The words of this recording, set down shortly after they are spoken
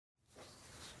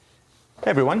Hey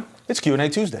everyone, it's Q&A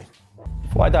Tuesday.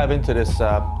 Before I dive into this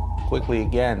quickly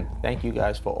again, thank you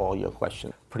guys for all your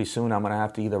questions. Pretty soon I'm going to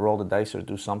have to either roll the dice or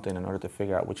do something in order to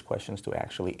figure out which questions to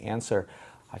actually answer.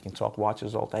 I can talk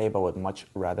watches all day, but would much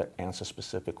rather answer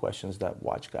specific questions that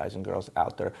watch guys and girls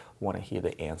out there want to hear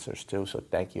the answers to. So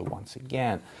thank you once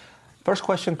again. First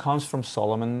question comes from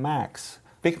Solomon Max.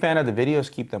 Big fan of the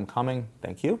videos, keep them coming.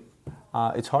 Thank you.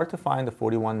 It's hard to find the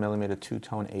 41mm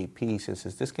two-tone AP since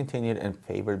it's discontinued and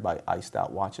favored by iced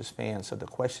out watches fans. So the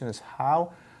question is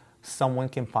how someone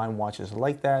can find watches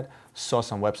like that. Saw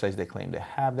some websites they claim to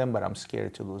have them, but I'm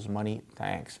scared to lose money.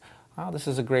 Thanks. This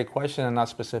is a great question and not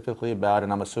specifically about,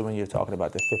 and I'm assuming you're talking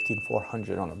about the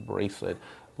 15400 on a bracelet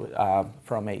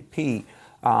from AP.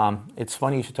 It's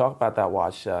funny you should talk about that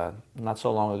watch. Not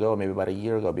so long ago, maybe about a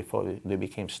year ago, before they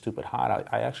became stupid hot,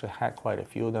 I actually had quite a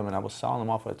few of them, and I was selling them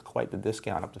off at quite the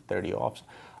discount, up to 30 off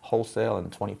wholesale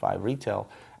and 25 retail.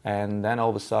 And then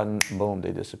all of a sudden, boom,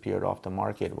 they disappeared off the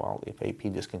market. Well, if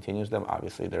AP discontinues them,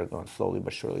 obviously they're going to slowly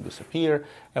but surely disappear.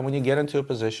 And when you get into a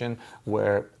position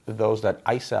where those that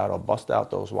ice out or bust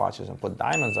out those watches and put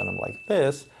diamonds on them like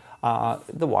this,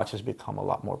 the watches become a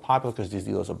lot more popular because these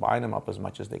dealers are buying them up as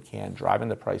much as they can, driving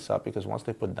the price up, because once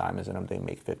they put diamonds in them, they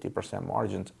make 50%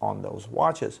 margins on those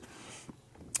watches.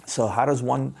 So how does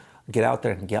one get out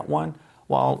there and get one?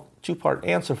 Well, two-part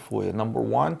answer for you. Number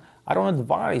one, I don't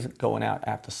advise going out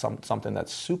after something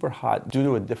that's super hot due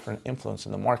to a different influence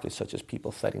in the market, such as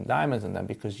people setting diamonds in them,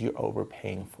 because you're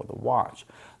overpaying for the watch.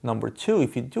 Number two,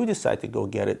 if you do decide to go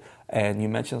get it and you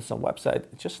mention some website,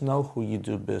 just know who you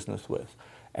do business with.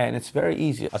 And it's very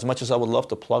easy. As much as I would love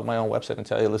to plug my own website and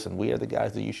tell you, listen, we are the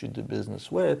guys that you should do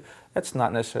business with, that's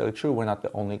not necessarily true. We're not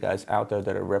the only guys out there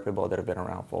that are reputable, that have been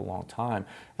around for a long time.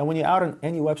 And when you're out on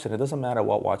any website, it doesn't matter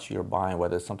what watch you're buying,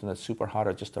 whether it's something that's super hot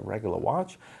or just a regular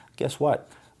watch, guess what?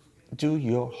 Do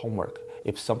your homework.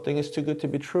 If something is too good to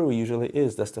be true, it usually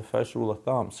is. That's the first rule of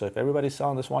thumb. So if everybody's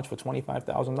selling this watch for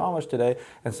 $25,000 today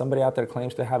and somebody out there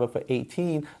claims to have it for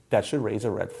 18, that should raise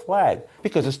a red flag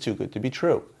because it's too good to be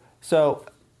true. So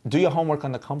do your homework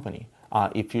on the company.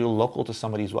 If you're local to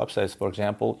some of these websites, for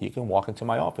example, you can walk into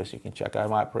my office, you can check out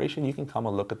my operation, you can come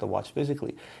and look at the watch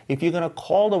physically. If you're going to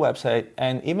call the website,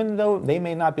 and even though they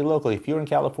may not be local, if you're in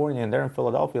California and they're in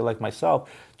Philadelphia like myself,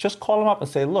 just call them up and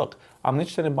say, look, I'm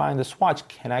interested in buying this watch,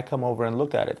 can I come over and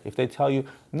look at it? If they tell you,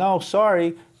 no,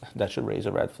 sorry, that should raise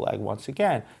a red flag once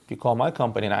again. If you call my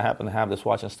company and I happen to have this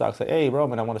watch in stock, say, hey,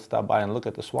 Roman, I want to stop by and look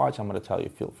at this watch, I'm going to tell you,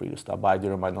 feel free to stop by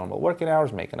during my normal working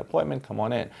hours, make an appointment, come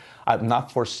on in. I'm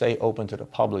not for say open to the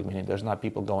public, meaning there's not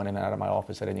people going in and out of my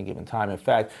office at any given time. In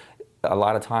fact, a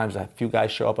lot of times a few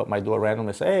guys show up at my door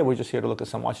randomly and say, hey, we're just here to look at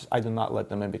some watches. I do not let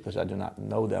them in because I do not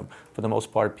know them. For the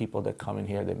most part, people that come in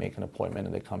here, they make an appointment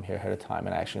and they come here ahead of time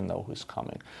and I actually know who's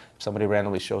coming. If somebody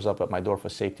randomly shows up at my door for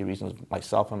safety reasons,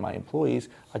 myself and my employees,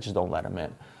 I just don't let them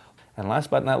in. And last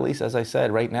but not least, as I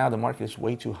said, right now the market is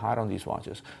way too hot on these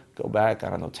watches. Go back, I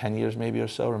don't know, 10 years maybe or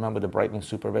so. Remember the Breitling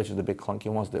Super Veg, the big clunky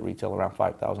ones that retail around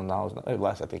 $5,000.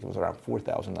 Last I think it was around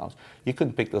 $4,000. You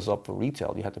couldn't pick those up for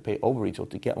retail. You had to pay over retail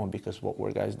to get one because what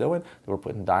were guys doing? They were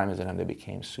putting diamonds in them. They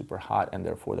became super hot and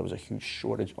therefore there was a huge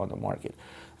shortage on the market.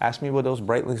 Ask me what those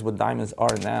Breitlings with diamonds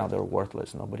are now. They're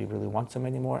worthless. Nobody really wants them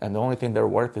anymore. And the only thing they're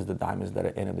worth is the diamonds that are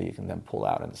in it that you can then pull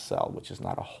out and sell, which is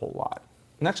not a whole lot.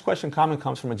 Next comment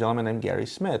comes from a gentleman named Gary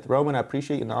Smith. Roman, I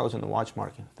appreciate your knowledge in the watch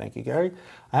market. Thank you, Gary.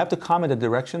 I have to comment the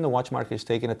direction the watch market is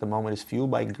taking at the moment is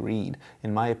fueled by greed.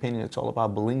 In my opinion, it's all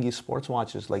about blingy sports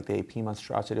watches like the AP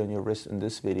monstrosity on your wrist in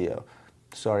this video.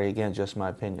 Sorry, again, just my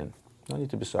opinion. No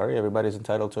need to be sorry. Everybody's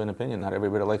entitled to an opinion. Not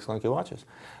everybody likes clunky watches.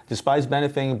 Despite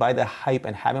benefiting by the hype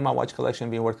and having my watch collection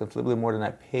being worth considerably more than I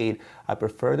paid, I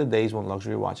prefer the days when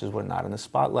luxury watches were not in the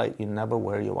spotlight. You never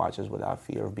wear your watches without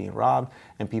fear of being robbed,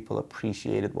 and people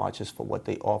appreciated watches for what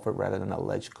they offer rather than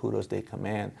alleged kudos they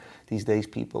command. These days,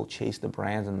 people chase the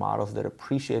brands and models that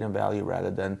appreciate and value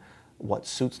rather than what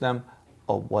suits them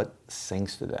or what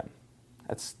sings to them.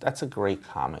 That's a great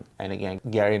comment. And again,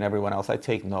 Gary and everyone else, I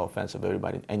take no offense of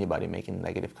anybody making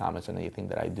negative comments on anything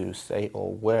that I do, say,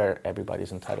 or wear.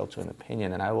 Everybody's entitled to an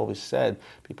opinion. And I've always said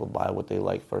people buy what they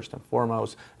like first and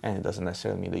foremost, and it doesn't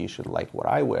necessarily mean that you should like what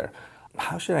I wear.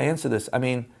 How should I answer this? I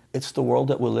mean, it's the world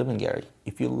that we live in, Gary.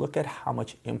 If you look at how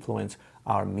much influence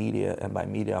our media, and by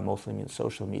media I mostly mean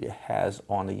social media, has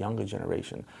on the younger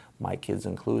generation, my kids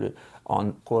included,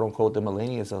 on quote-unquote the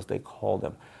millennials as they call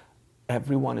them,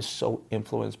 everyone is so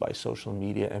influenced by social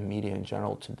media and media in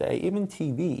general today, even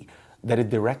TV, that it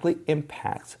directly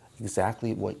impacts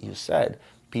exactly what you said.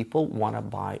 People want to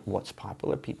buy what's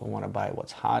popular. People want to buy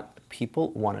what's hot.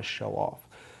 People want to show off.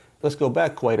 Let's go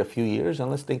back quite a few years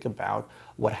and let's think about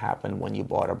what happened when you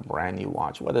bought a brand new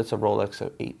watch, whether it's a Rolex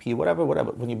or AP, whatever,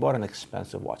 when you bought an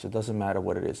expensive watch, it doesn't matter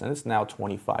what it is, and it's now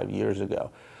 25 years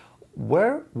ago.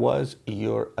 Where was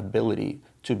your ability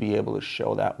to be able to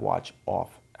show that watch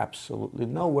off? Absolutely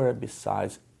nowhere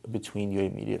besides between your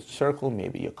immediate circle,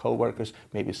 maybe your coworkers,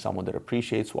 maybe someone that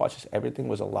appreciates watches. Everything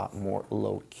was a lot more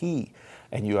low key.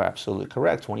 And you're absolutely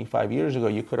correct. 25 years ago,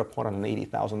 you could have put on an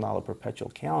 $80,000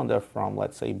 perpetual calendar from,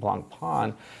 let's say,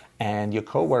 Blancpain, and your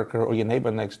coworker or your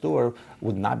neighbor next door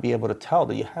would not be able to tell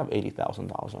that you have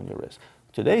 $80,000 on your wrist.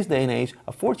 Today's day and age,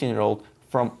 a 14-year-old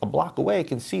from a block away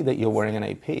can see that you're wearing an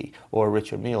AP or a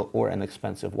Richard Mille or an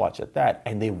expensive watch at that,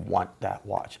 and they want that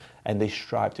watch, and they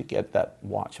strive to get that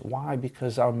watch. Why?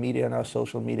 Because our media and our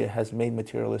social media has made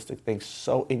materialistic things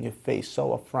so in your face,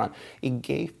 so upfront. It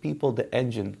gave people the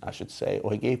engine, I should say,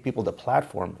 or it gave people the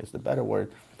platform, is the better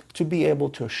word, to be able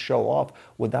to show off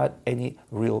without any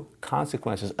real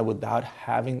consequences and without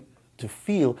having to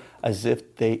feel as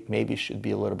if they maybe should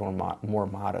be a little more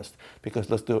modest.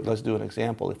 Because let's do an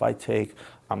example. If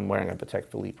I'm wearing a Patek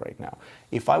Philippe right now.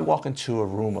 If I walk into a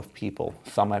room of people,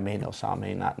 some I may know, some I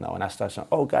may not know, and I start saying,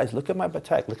 oh guys, look at my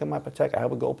Patek, I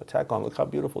have a gold Patek on, look how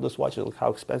beautiful this watch is, look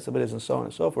how expensive it is, and so on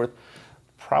and so forth,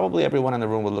 probably everyone in the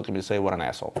room would look at me and say, what an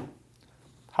asshole.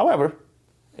 However,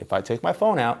 if I take my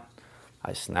phone out,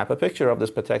 I snap a picture of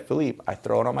this Patek Philippe, I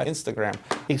throw it on my Instagram.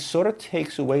 It sort of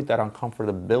takes away that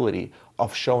uncomfortability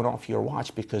of showing off your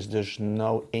watch because there's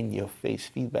no in-your-face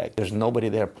feedback. There's nobody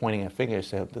there pointing a finger and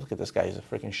saying, look at this guy, he's a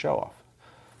freaking show-off.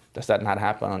 Does that not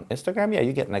happen on Instagram? Yeah,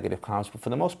 you get negative comments, but for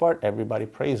the most part, everybody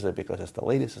praises it because it's the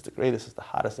latest, it's the greatest, it's the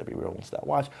hottest, everybody wants that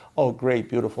watch. Oh, great,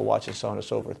 beautiful watch, and so on and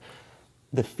so forth.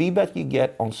 The feedback you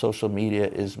get on social media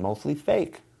is mostly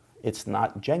fake. It's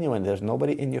not genuine. There's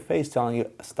nobody in your face telling you,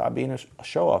 stop being a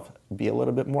show-off, be a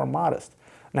little bit more modest.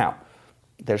 Now,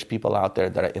 there's people out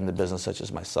there that are in the business such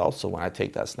as myself, so when I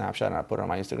take that snapshot and I put it on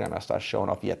my Instagram, I start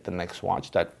showing off yet the next watch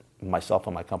that myself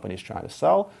and my company is trying to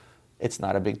sell, it's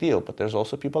not a big deal. But there's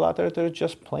also people out there that are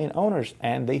just plain owners,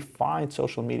 and they find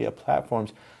social media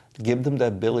platforms give them the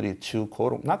ability to,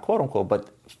 not quote unquote,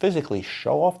 but physically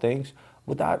show off things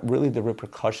without really the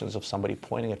repercussions of somebody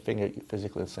pointing a finger at you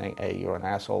physically and saying, hey, you're an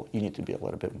asshole, you need to be a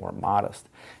little bit more modest.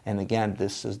 And again,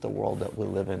 this is the world that we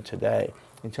live in today.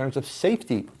 In terms of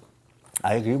safety,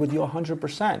 I agree with you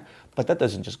 100%, but that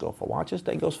doesn't just go for watches,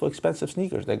 that goes for expensive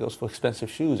sneakers, that goes for expensive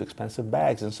shoes, expensive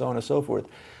bags, and so on and so forth.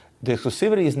 The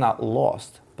exclusivity is not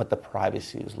lost, but the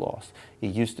privacy is lost.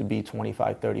 It used to be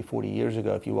 25, 30, 40 years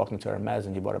ago, if you walked into Hermes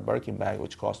and you bought a Birkin bag,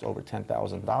 which cost over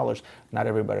 $10,000, not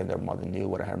everybody and their mother knew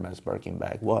what a Hermes Birkin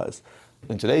bag was.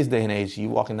 In today's day and age, you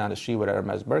walking down the street with a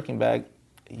Hermes Birkin bag,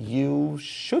 you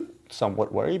should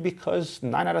somewhat worry because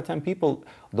 9 out of 10 people,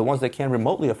 the ones that can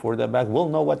remotely afford that bag, will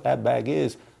know what that bag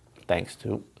is thanks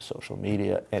to social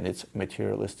media and its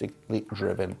materialistically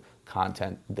driven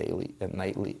content daily and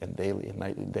nightly and daily and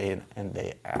nightly, day in and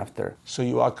day after. So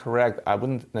you are correct. I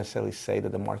wouldn't necessarily say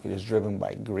that the market is driven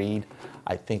by greed.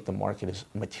 I think the market is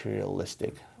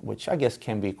materialistic, which I guess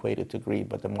can be equated to greed,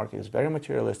 but the market is very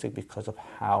materialistic because of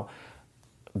how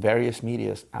various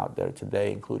medias out there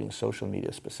today, including social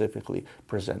media specifically,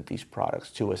 present these products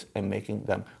to us and making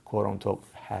them quote unquote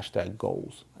hashtag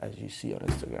goals, as you see on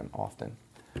Instagram often.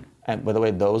 And by the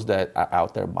way, those that are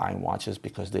out there buying watches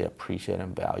because they appreciate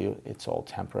and value, it's all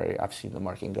temporary. I've seen the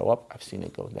market go up, I've seen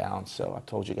it go down. So I've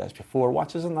told you guys before,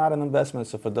 watches are not an investment.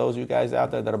 So for those of you guys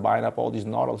out there that are buying up all these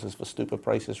Nautiluses for stupid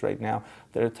prices right now,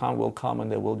 their time will come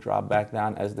and they will drop back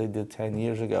down as they did 10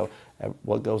 years ago.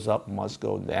 What goes up must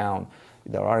go down.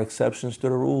 There are exceptions to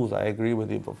the rules, I agree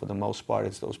with you, but for the most part,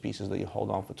 it's those pieces that you hold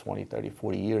on for 20, 30,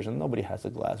 40 years, and nobody has a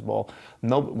glass ball.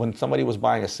 When somebody was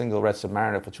buying a single Red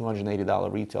Submariner for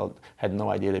 $280 retail, had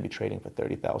no idea they'd be trading for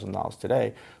 $30,000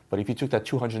 today. But if you took that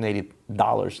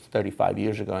 $280 35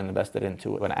 years ago and invested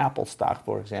into an Apple stock,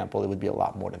 for example, it would be a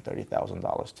lot more than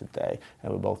 $30,000 today.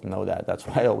 And we both know that. That's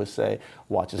why I always say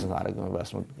watches is not a good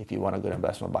investment. If you want a good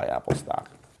investment, buy Apple stock.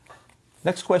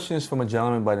 Next question is from a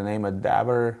gentleman by the name of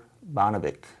Davor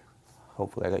Banovic.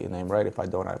 Hopefully I got your name right. If I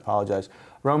don't, I apologize.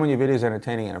 Roman, your video is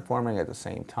entertaining and informing at the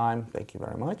same time. Thank you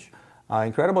very much.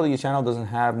 Incredible that your channel doesn't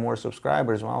have more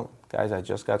subscribers. Well, guys, I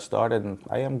just got started and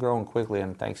I am growing quickly,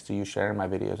 and thanks to you sharing my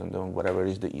videos and doing whatever it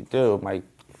is that you do,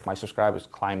 my subscribers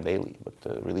climb daily. With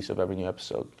the release of every new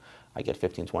episode, I get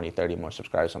 15, 20, 30 more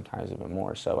subscribers, sometimes even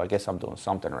more. So I guess I'm doing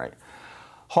something right.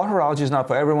 Heart horology is not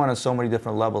for everyone on so many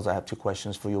different levels. I have 2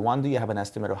 questions for you. 1, do you have an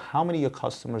estimate of how many of your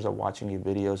customers are watching your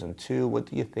videos? And 2, what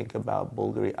do you think about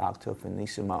Bulgari Octo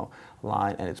Finissimo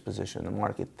line and its position in the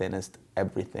market? Thinnest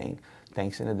everything.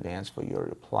 Thanks in advance for your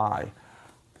reply.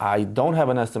 I don't have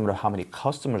an estimate of how many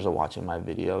customers are watching my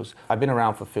videos. I've been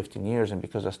around for 15 years, and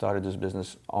because I started this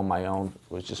business on my own,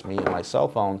 it was just me and my cell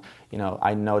phone,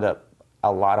 I know that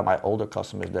a lot of my older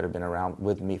customers that have been around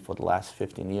with me for the last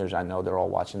 15 years, I know they're all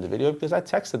watching the video because I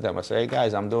texted them. I say, hey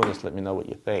guys, I'm doing this, let me know what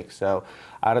you think. So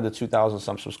out of the 2,000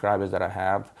 some subscribers that I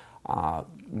have,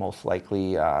 most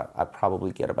likely I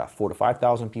probably get about 4,000 to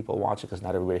 5,000 people watching, because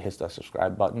not everybody hits that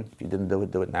subscribe button. If you didn't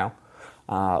do it now.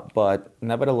 But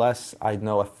nevertheless, I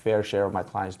know a fair share of my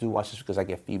clients do watch this because I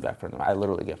get feedback from them. I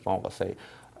literally get phone calls say,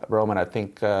 Roman, I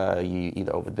think you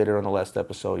either overdid it on the last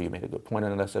episode, or you made a good point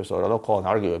on the last episode, or they'll call and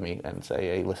argue with me and say,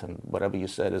 hey, listen, whatever you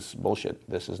said is bullshit.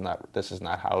 This is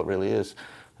not how it really is.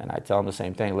 And I tell them the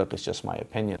same thing. Look, it's just my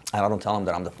opinion. And I don't tell them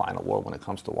that I'm the final word when it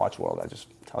comes to Watch World. I just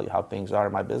tell you how things are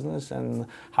in my business and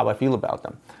how I feel about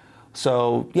them.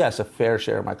 So yes, a fair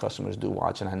share of my customers do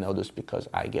watch, and I know this because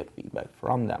I get feedback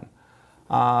from them.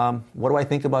 What do I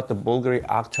think about the Bulgari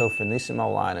Octo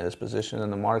Finissimo line and its position in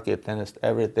the market, thinnest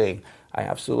everything? I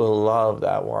absolutely love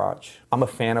that watch. I'm a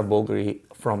fan of Bulgari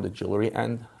from the jewelry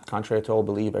end. Contrary to all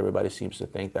belief, everybody seems to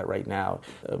think that right now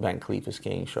Van Cleef is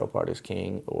king, Chopard is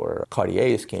king, or Cartier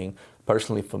is king.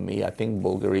 Personally, for me, I think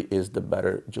Bulgari is the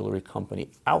better jewelry company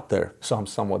out there. So I'm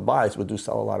somewhat biased. We do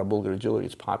sell a lot of Bulgari jewelry.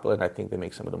 It's popular, and I think they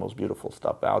make some of the most beautiful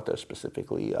stuff out there,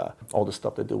 specifically all the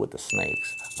stuff they do with the snakes.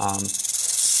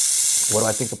 What do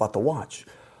I think about the watch?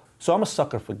 So I'm a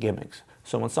sucker for gimmicks.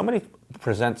 So when somebody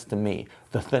presents to me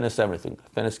the thinnest everything,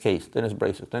 thinnest case, thinnest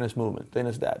bracelet, thinnest movement,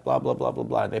 thinnest that, blah, blah, blah, blah,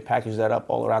 blah, and they package that up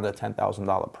all around the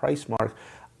 $10,000 price mark,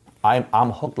 I'm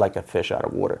hooked like a fish out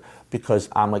of water because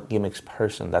I'm a gimmicks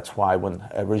person. That's why when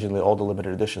originally all the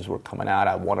limited editions were coming out,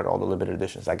 I wanted all the limited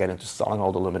editions. I got into selling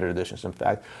all the limited editions. In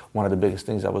fact, one of the biggest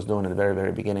things I was doing in the very,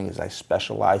 very beginning is I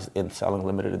specialized in selling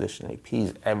limited edition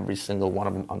APs, every single one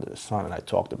of them under the sun, and I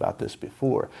talked about this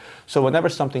before. So whenever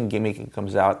something gimmicky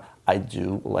comes out, I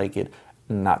do like it,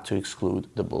 not to exclude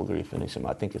the Bulgari Finissimo.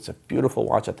 I think it's a beautiful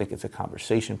watch. I think it's a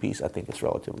conversation piece. I think it's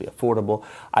relatively affordable.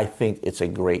 I think it's a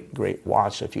great, great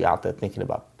watch. If you're out there thinking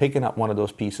about picking up one of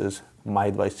those pieces, my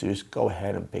advice to you is go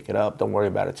ahead and pick it up. Don't worry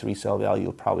about its resale value.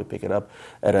 You'll probably pick it up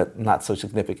at a not so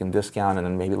significant discount, and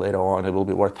then maybe later on it will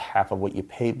be worth half of what you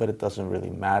paid, but it doesn't really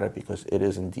matter because it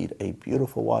is indeed a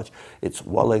beautiful watch. It's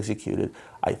well executed.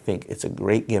 I think it's a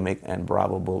great gimmick, and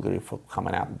bravo Bulgari for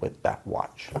coming out with that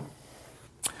watch.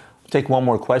 Take one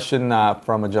more question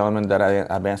from a gentleman that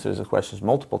I've answered his questions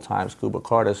multiple times, Cuba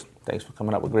Cardis. Thanks for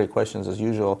coming up with great questions as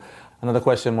usual. Another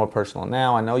question, more personal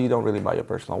now. I know you don't really buy your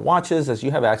personal watches as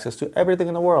you have access to everything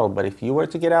in the world, but if you were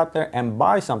to get out there and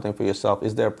buy something for yourself,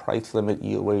 is there a price limit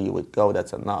where you would go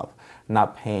that's enough,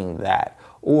 not paying that?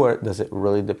 Or does it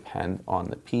really depend on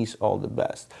the piece all the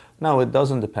best? No, it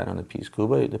doesn't depend on the piece,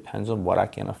 Cuba. It depends on what I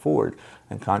can afford.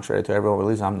 And contrary to everyone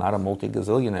believes, I'm not a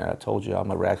multi-gazillionaire. I told you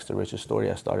I'm a rags to riches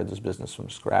story. I started this business from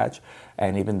scratch.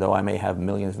 And even though I may have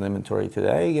millions in inventory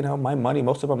today, my money,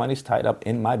 most of my money is tied up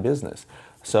in my business.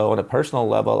 So on a personal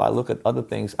level, I look at other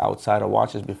things outside of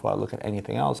watches before I look at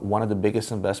anything else. One of the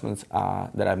biggest investments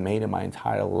that I've made in my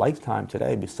entire lifetime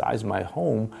today, besides my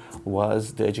home,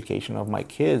 was the education of my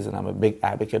kids. And I'm a big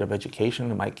advocate of education,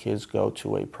 and my kids go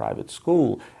to a private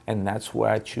school. And that's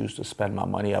where I choose to spend my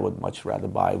money. I would much rather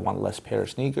buy one less pair of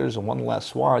sneakers and one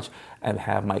less watch and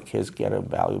have my kids get a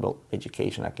valuable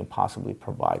education I can possibly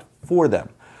provide for them.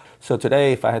 So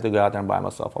today, if I had to go out there and buy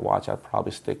myself a watch, I'd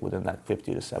probably stick within that $50,000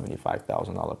 to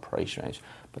 $75,000 price range.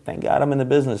 But thank God I'm in the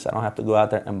business. I don't have to go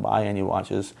out there and buy any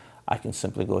watches. I can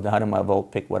simply go down in my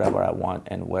vault, pick whatever I want,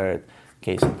 and wear it.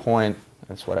 Case in point,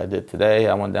 that's what I did today.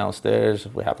 I went downstairs.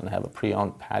 We happen to have a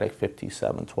pre-owned Patek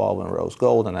 5712 in rose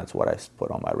gold, and that's what I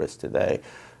put on my wrist today.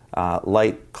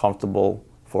 Light, comfortable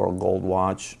for a gold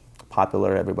watch.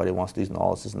 Popular. Everybody wants these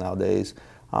Nautiluses nowadays.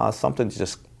 Something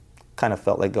just kind of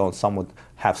felt like going somewhat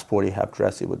half sporty, half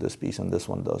dressy with this piece, and this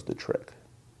one does the trick.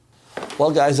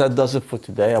 Well, guys, that does it for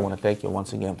today. I want to thank you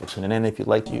once again for tuning in. If you'd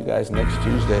like to, you guys next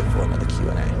Tuesday for another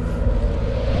Q&A.